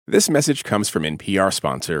This message comes from NPR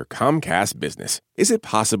sponsor Comcast Business. Is it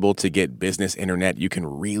possible to get business internet you can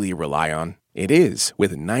really rely on? It is,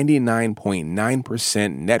 with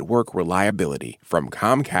 99.9% network reliability from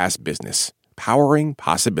Comcast Business, powering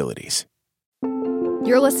possibilities.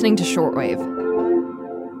 You're listening to Shortwave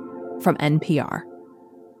from NPR.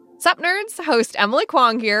 Sup, nerds? Host Emily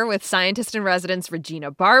Kwong here with scientist-in-residence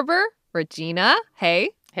Regina Barber. Regina, hey.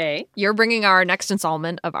 Hey. You're bringing our next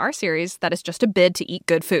installment of our series that is just a bid to eat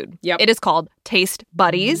good food. Yep. It is called Taste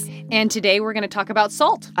Buddies. And today we're going to talk about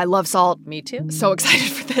salt. I love salt. Me too. So excited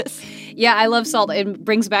for this. Yeah, I love salt. It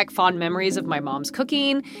brings back fond memories of my mom's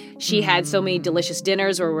cooking. She had so many delicious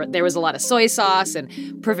dinners where there was a lot of soy sauce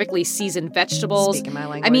and perfectly seasoned vegetables. Speaking my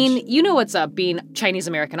language. I mean, you know what's up being Chinese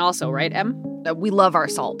American also, right, Em? We love our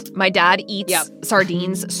salt. My dad eats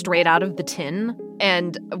sardines straight out of the tin,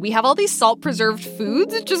 and we have all these salt-preserved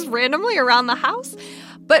foods just randomly around the house.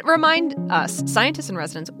 But remind us, scientists in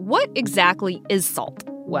residence, what exactly is salt?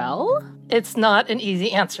 Well, it's not an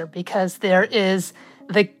easy answer because there is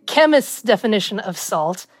the chemist's definition of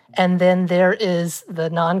salt, and then there is the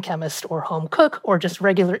non-chemist or home cook or just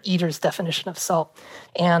regular eater's definition of salt.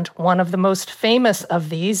 And one of the most famous of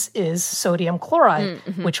these is sodium chloride,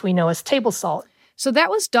 which we know as table salt. So that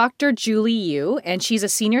was Dr. Julie Yu, and she's a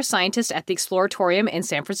senior scientist at the Exploratorium in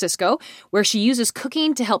San Francisco, where she uses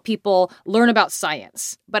cooking to help people learn about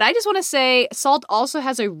science. But I just want to say salt also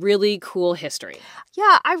has a really cool history.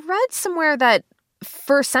 Yeah, I read somewhere that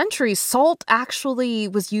for centuries, salt actually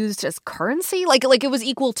was used as currency. Like it was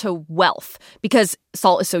equal to wealth because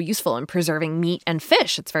salt is so useful in preserving meat and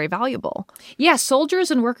fish. It's very valuable. Yeah,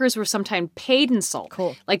 soldiers and workers were sometimes paid in salt.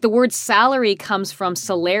 Cool. Like the word salary comes from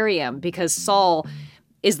salarium because sol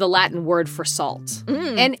is the Latin word for salt.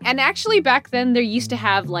 And actually back then there used to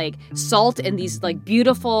have like salt in these like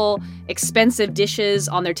beautiful, expensive dishes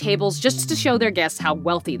on their tables just to show their guests how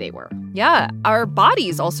wealthy they were. Yeah, our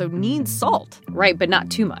bodies also need salt. Right, but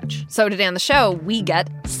not too much. So today on the show, we get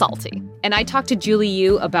salty. And I talked to Julie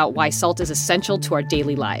Yu about why salt is essential to our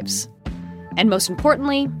daily lives. And most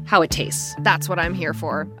importantly, how it tastes. That's what I'm here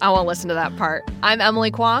for. I want to listen to that part. I'm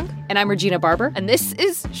Emily Kwong. And I'm Regina Barber. And this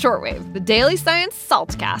is Shortwave, the daily science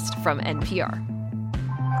saltcast from NPR.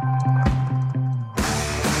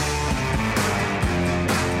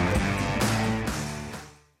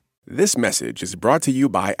 This message is brought to you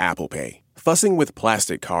by Apple Pay. Fussing with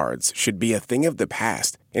plastic cards should be a thing of the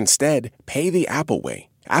past. Instead, pay the Apple way.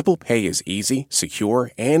 Apple Pay is easy,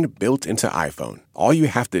 secure, and built into iPhone. All you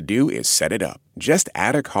have to do is set it up. Just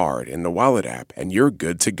add a card in the Wallet app and you're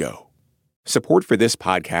good to go. Support for this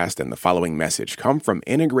podcast and the following message come from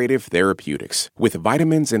Integrative Therapeutics, with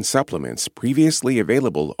vitamins and supplements previously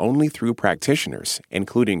available only through practitioners,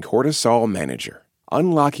 including Cortisol Manager.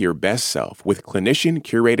 Unlock your best self with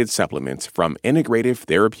clinician-curated supplements from Integrative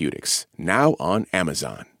Therapeutics, now on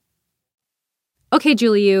Amazon. Okay,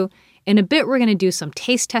 Julie Yu. In a bit, we're going to do some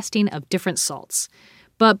taste testing of different salts.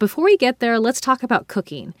 But before we get there, let's talk about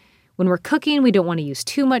cooking. When we're cooking, we don't want to use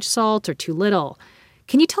too much salt or too little.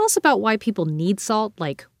 Can you tell us about why people need salt?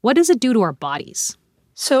 Like, what does it do to our bodies?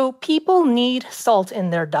 So people need salt in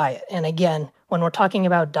their diet. And again, when we're talking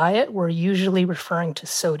about diet, we're usually referring to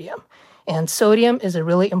sodium. And sodium is a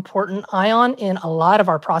really important ion in a lot of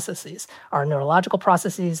our processes, our neurological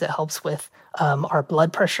processes. It helps with our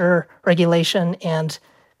blood pressure regulation and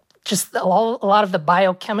just a lot of the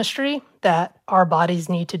biochemistry that our bodies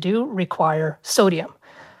need to do require sodium.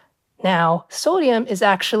 Now, sodium is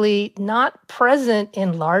actually not present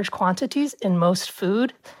in large quantities in most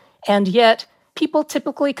food, and yet people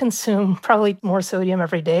typically consume probably more sodium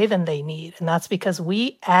every day than they need. And that's because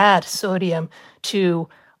we add sodium to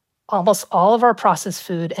almost all of our processed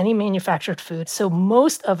food, any manufactured food. So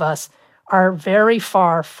most of us are very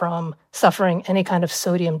far from suffering any kind of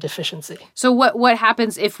sodium deficiency. So what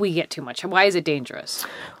happens if we get too much? Why is it dangerous?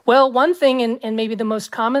 Well, one thing, and maybe the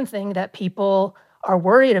most common thing that people are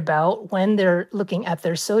worried about when they're looking at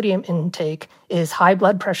their sodium intake is high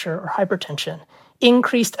blood pressure or hypertension.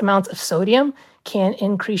 Increased amounts of sodium can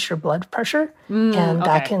increase your blood pressure, and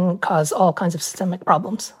that can cause all kinds of systemic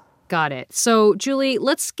problems. Got it. So, Julie,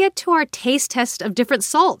 let's get to our taste test of different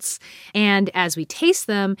salts. And as we taste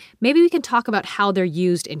them, maybe we can talk about how they're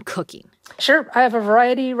used in cooking. Sure. I have a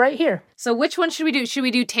variety right here. So which one should we do? Should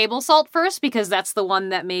we do table salt first? Because that's the one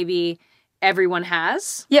that maybe everyone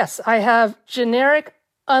has? Yes, I have generic,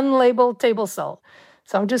 unlabeled table salt.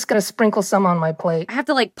 So I'm just going to sprinkle some on my plate. I have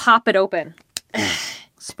to pop it open.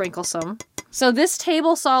 Sprinkle some. So this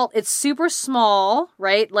table salt, it's super small,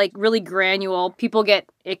 right? Really granule. People get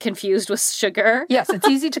it confused with sugar. Yes, it's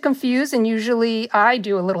easy to confuse, and usually I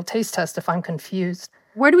do a little taste test if I'm confused.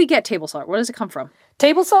 Where do we get table salt? Where does it come from?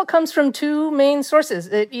 Table salt comes from two main sources.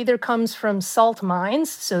 It either comes from salt mines,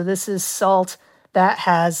 so this is salt that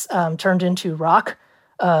has turned into rock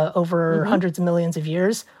over hundreds of millions of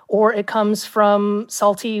years, or it comes from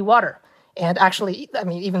salty water. And actually, I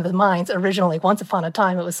mean, even the mines originally, once upon a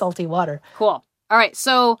time, it was salty water. Cool. All right,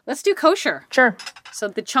 so let's do kosher. Sure. So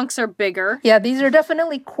the chunks are bigger. Yeah, these are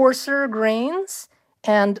definitely coarser grains.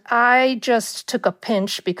 And I just took a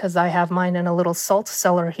pinch because I have mine in a little salt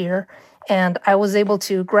cellar here. And I was able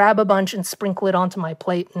to grab a bunch and sprinkle it onto my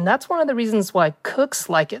plate. And that's one of the reasons why cooks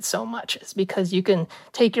like it so much, is because you can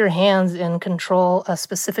take your hands and control a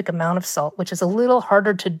specific amount of salt, which is a little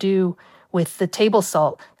harder to do with the table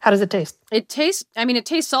salt. How does it taste? It tastes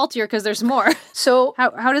saltier because there's more. So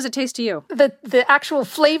how does it taste to you? The actual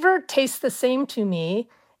flavor tastes the same to me.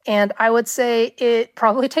 And I would say it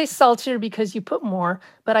probably tastes saltier because you put more,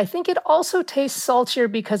 but I think it also tastes saltier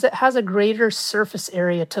because it has a greater surface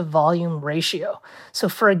area to volume ratio. So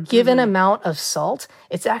for a given amount of salt,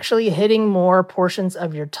 it's actually hitting more portions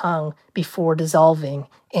of your tongue before dissolving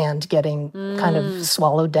and getting kind of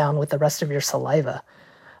swallowed down with the rest of your saliva.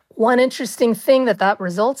 One interesting thing that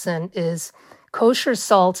results in is kosher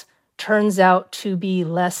salt turns out to be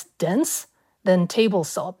less dense than table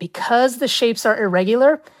salt. Because the shapes are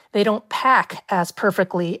irregular, they don't pack as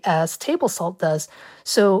perfectly as table salt does.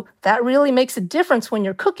 So that really makes a difference when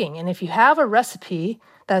you're cooking. And if you have a recipe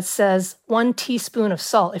that says 1 teaspoon of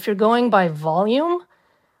salt, if you're going by volume,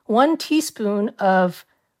 1 teaspoon of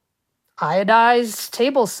iodized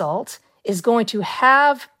table salt is going to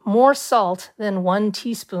have more salt than 1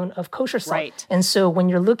 teaspoon of kosher salt. Right. And so when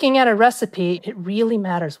you're looking at a recipe, it really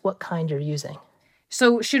matters what kind you're using.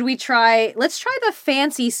 So let's try the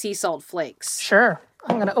fancy sea salt flakes. Sure.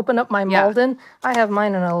 I'm going to open up my Malden. I have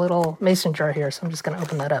mine in a little mason jar here, so I'm just going to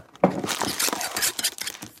open that up.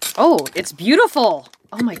 Oh, it's beautiful.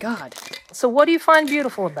 Oh my God. So what do you find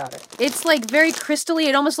beautiful about it? It's like very crystally.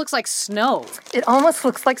 It almost looks like snow. It almost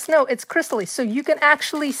looks like snow. It's crystally. So you can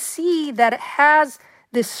actually see that it has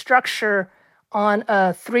this structure on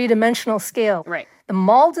a 3-dimensional scale. Right. The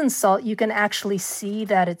Malden salt, you can actually see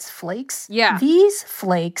that it's flakes. Yeah. These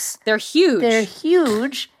flakes, They're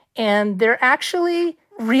huge. And they're actually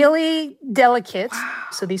really delicate. Wow.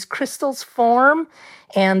 So these crystals form,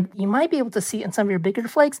 and you might be able to see in some of your bigger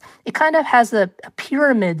flakes, it kind of has a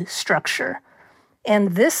pyramid structure.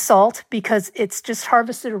 And this salt, because it's just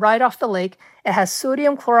harvested right off the lake, it has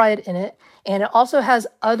sodium chloride in it, and it also has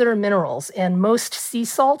other minerals. And most sea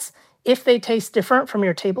salts, if they taste different from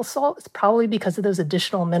your table salt, it's probably because of those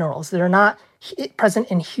additional minerals. They're not present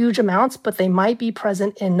in huge amounts, but they might be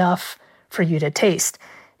present enough for you to taste.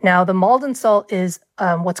 Now, the Malden salt is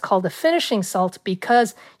what's called a finishing salt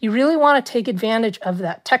because you really want to take advantage of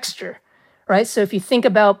that texture, right? So if you think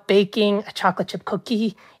about baking a chocolate chip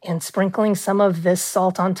cookie and sprinkling some of this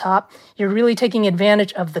salt on top, you're really taking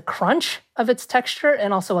advantage of the crunch of its texture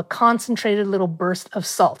and also a concentrated little burst of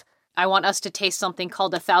salt. I want us to taste something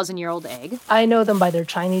called a 1,000-year-old egg. I know them by their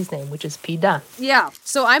Chinese name, which is pidan. Yeah,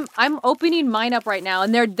 so I'm opening mine up right now,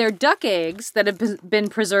 and they're duck eggs that have been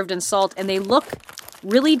preserved in salt, and they look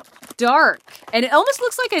really dark. And it almost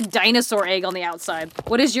looks like a dinosaur egg on the outside.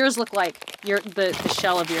 What does yours look like? The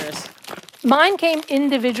shell of yours? Mine came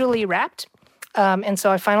individually wrapped. And so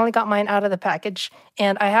I finally got mine out of the package.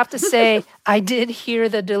 And I have to say, I did hear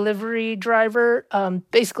the delivery driver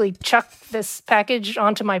basically chuck this package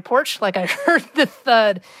onto my porch. Like I heard the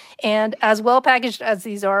thud. And as well packaged as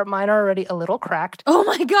these are, mine are already a little cracked. Oh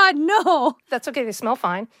my God, no. That's okay. They smell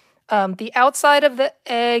fine. The outside of the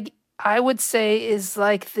egg, I would say, is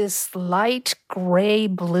like this light gray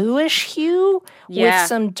bluish hue with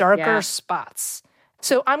some darker spots.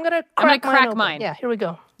 So I'm going to crack mine. Yeah, here we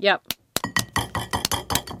go. Yep.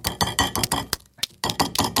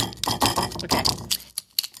 Okay.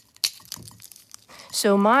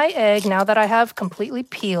 So my egg, now that I have completely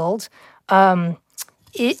peeled,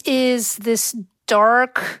 it is this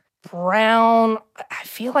dark brown. I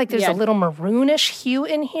feel like there's a little maroonish hue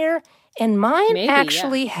in here. And mine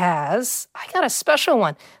has, I got a special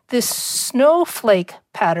one, this snowflake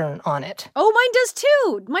pattern on it. Oh, mine does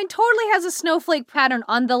too. Mine totally has a snowflake pattern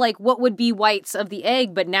on the what would be whites of the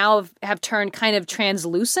egg, but now have turned kind of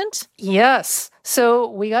translucent. Yes.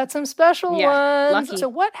 So we got some special ones. Lucky. So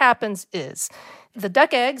what happens is the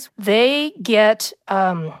duck eggs, they get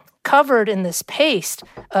covered in this paste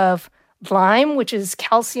of lime, which is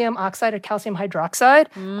calcium oxide or calcium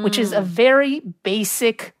hydroxide, which is a very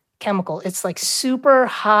basic chemical. It's like super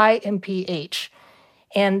high in pH.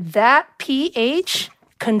 And that pH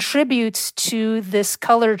contributes to this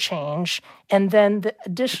color change. And then the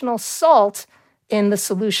additional salt in the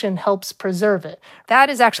solution helps preserve it. That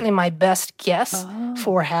is actually my best guess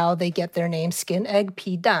for how they get their name, skin egg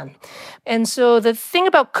pea dan. And so the thing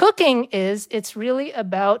about cooking is it's really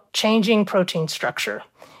about changing protein structure.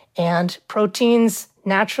 And proteins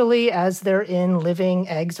naturally, as they're in living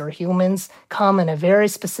eggs or humans, come in a very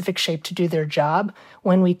specific shape to do their job.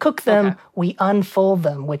 When we cook them, we unfold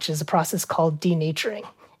them, which is a process called denaturing.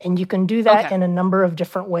 And you can do that in a number of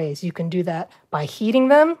different ways. You can do that by heating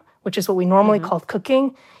them, which is what we normally call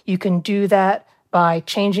cooking. You can do that by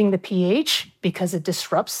changing the pH because it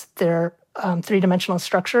disrupts their three-dimensional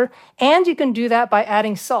structure. And you can do that by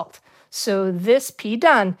adding salt. So this pea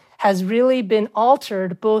dan has really been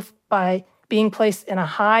altered both by being placed in a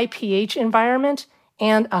high pH environment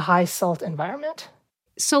and a high salt environment.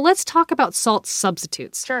 So let's talk about salt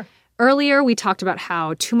substitutes. Sure. Earlier, we talked about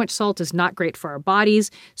how too much salt is not great for our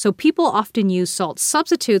bodies, so people often use salt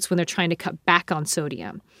substitutes when they're trying to cut back on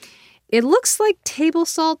sodium. It looks like table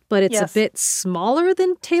salt, but it's a bit smaller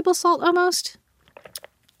than table salt almost.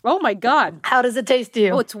 Oh my God. How does it taste to you?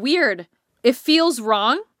 Oh, it's weird. It feels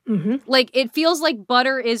wrong. Like, it feels like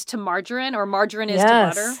butter is to margarine or margarine is to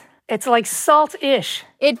butter. It's like salt-ish.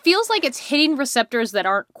 It feels like it's hitting receptors that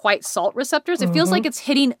aren't quite salt receptors. It feels like it's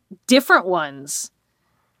hitting different ones,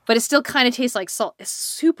 but it still kind of tastes like salt. It's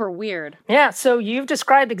super weird. Yeah, so you've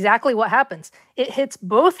described exactly what happens. It hits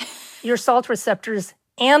both your salt receptors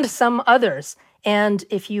and some others. And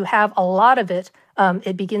if you have a lot of it,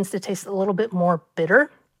 it begins to taste a little bit more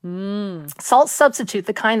bitter. Salt substitute,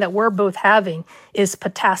 the kind that we're both having, is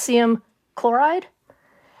potassium chloride.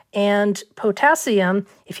 And potassium,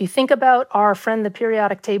 if you think about our friend, the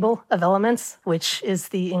periodic table of elements, which is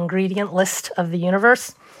the ingredient list of the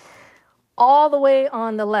universe, all the way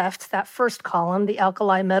on the left, that first column, the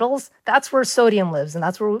alkali metals, that's where sodium lives. And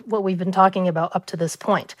that's what we've been talking about up to this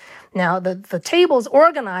point. Now, the table's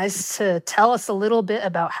organized to tell us a little bit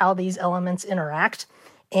about how these elements interact.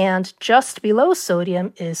 And just below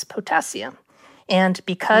sodium is potassium. And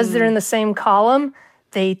because they're in the same column,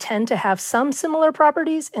 they tend to have some similar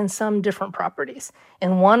properties and some different properties.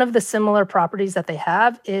 And one of the similar properties that they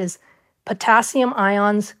have is potassium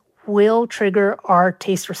ions will trigger our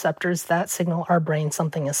taste receptors that signal our brain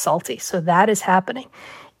something is salty. So that is happening.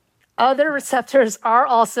 Other receptors are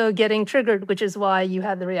also getting triggered, which is why you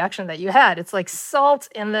had the reaction that you had. It's like salt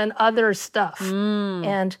and then other stuff.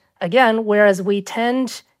 And again, whereas we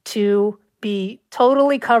tend to be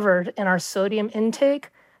totally covered in our sodium intake,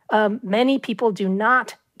 many people do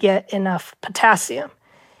not get enough potassium.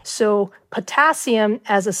 So potassium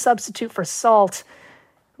as a substitute for salt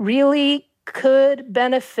really could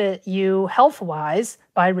benefit you health-wise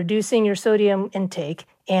by reducing your sodium intake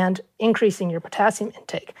and increasing your potassium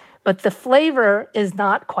intake. But the flavor is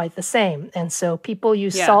not quite the same. And so people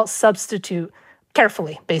use salt substitute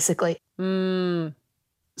carefully, basically.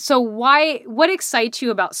 So what excites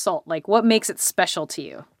you about salt? Like, what makes it special to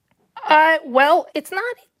you? Well, it's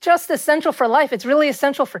not just essential for life. It's really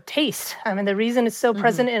essential for taste. I mean, the reason it's so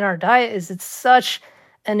present in our diet is it's such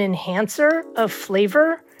an enhancer of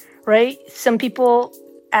flavor, right? Some people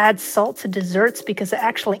add salt to desserts because it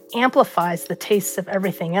actually amplifies the tastes of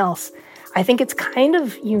everything else. I think it's kind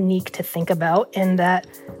of unique to think about in that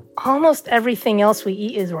almost everything else we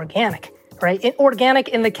eat is organic, right? Organic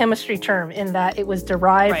in the chemistry term, in that it was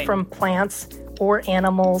derived from plants or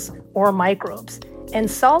animals or microbes. And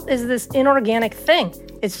salt is this inorganic thing.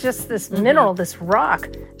 It's just this mineral, this rock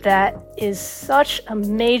that is such a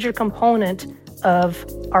major component of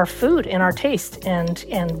our food and our taste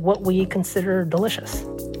and what we consider delicious.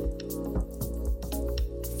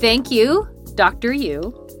 Thank you, Dr.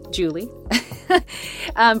 Julie,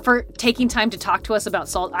 for taking time to talk to us about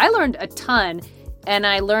salt. I learned a ton, and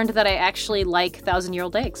I learned that I actually like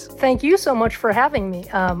 1,000-year-old eggs. Thank you so much for having me.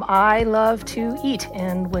 I love to eat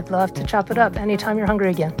and would love to chop it up anytime you're hungry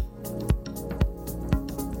again.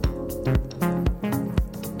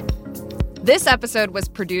 This episode was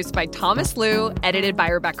produced by Thomas Liu, edited by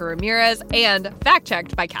Rebecca Ramirez, and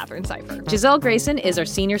fact-checked by Catherine Seifer. Giselle Grayson is our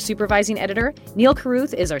senior supervising editor. Neil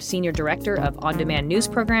Carruth is our senior director of on-demand news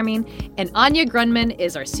programming. And Anya Grunman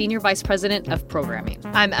is our senior vice president of programming.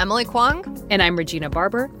 I'm Emily Kwong. And I'm Regina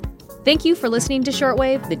Barber. Thank you for listening to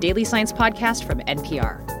Shortwave, the daily science podcast from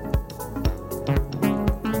NPR.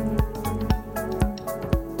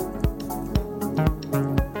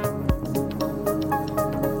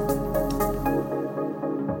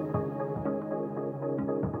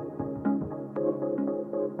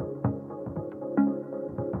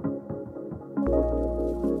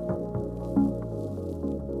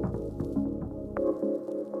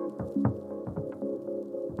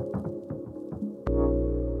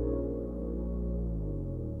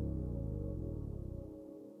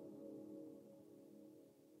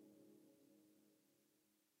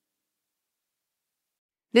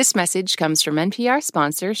 This message comes from NPR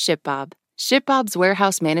sponsor ShipBob. ShipBob's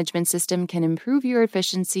warehouse management system can improve your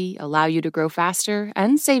efficiency, allow you to grow faster,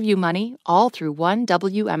 and save you money, all through one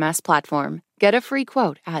WMS platform. Get a free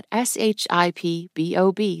quote at shipbob.com.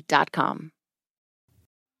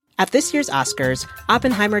 At this year's Oscars,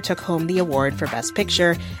 Oppenheimer took home the award for Best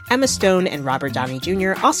Picture. Emma Stone and Robert Downey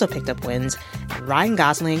Jr. also picked up wins, and Ryan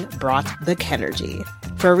Gosling brought the Kenergy.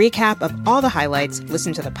 For a recap of all the highlights,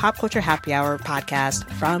 listen to the Pop Culture Happy Hour podcast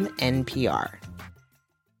from NPR.